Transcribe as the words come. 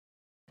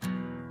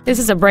This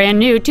is a brand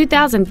new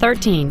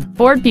 2013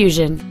 Ford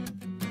Fusion.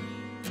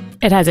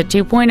 It has a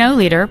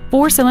 2.0-liter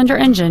four-cylinder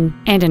engine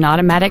and an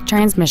automatic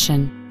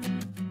transmission.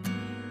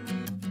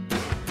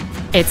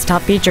 Its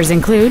top features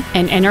include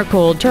an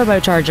intercooled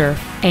turbocharger,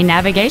 a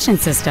navigation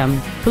system,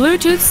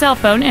 Bluetooth cell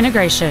phone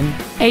integration,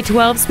 a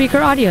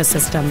 12-speaker audio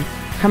system,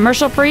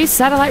 commercial-free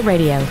satellite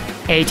radio,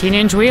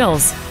 18-inch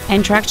wheels,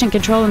 and traction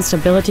control and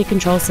stability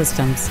control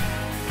systems.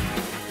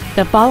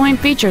 The following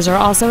features are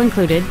also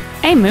included: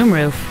 a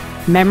moonroof,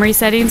 memory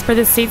settings for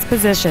the seat's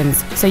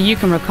positions so you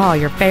can recall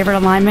your favorite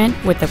alignment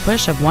with the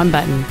push of one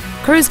button,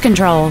 cruise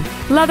control,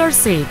 leather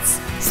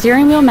seats,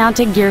 steering wheel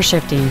mounted gear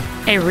shifting,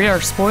 a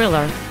rear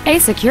spoiler, a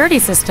security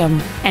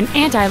system, an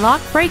anti-lock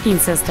braking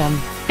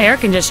system, air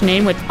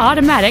conditioning with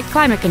automatic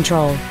climate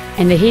control,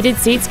 and the heated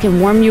seats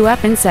can warm you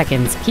up in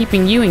seconds,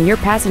 keeping you and your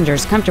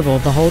passengers comfortable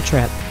the whole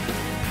trip.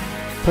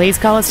 Please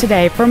call us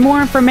today for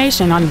more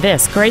information on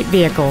this great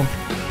vehicle.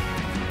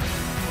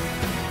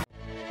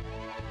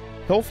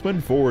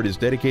 Helfman Ford is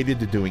dedicated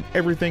to doing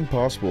everything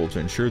possible to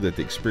ensure that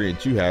the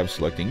experience you have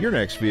selecting your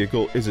next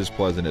vehicle is as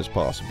pleasant as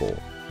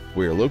possible.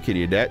 We are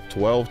located at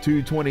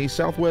 12220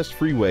 Southwest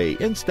Freeway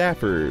in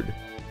Stafford.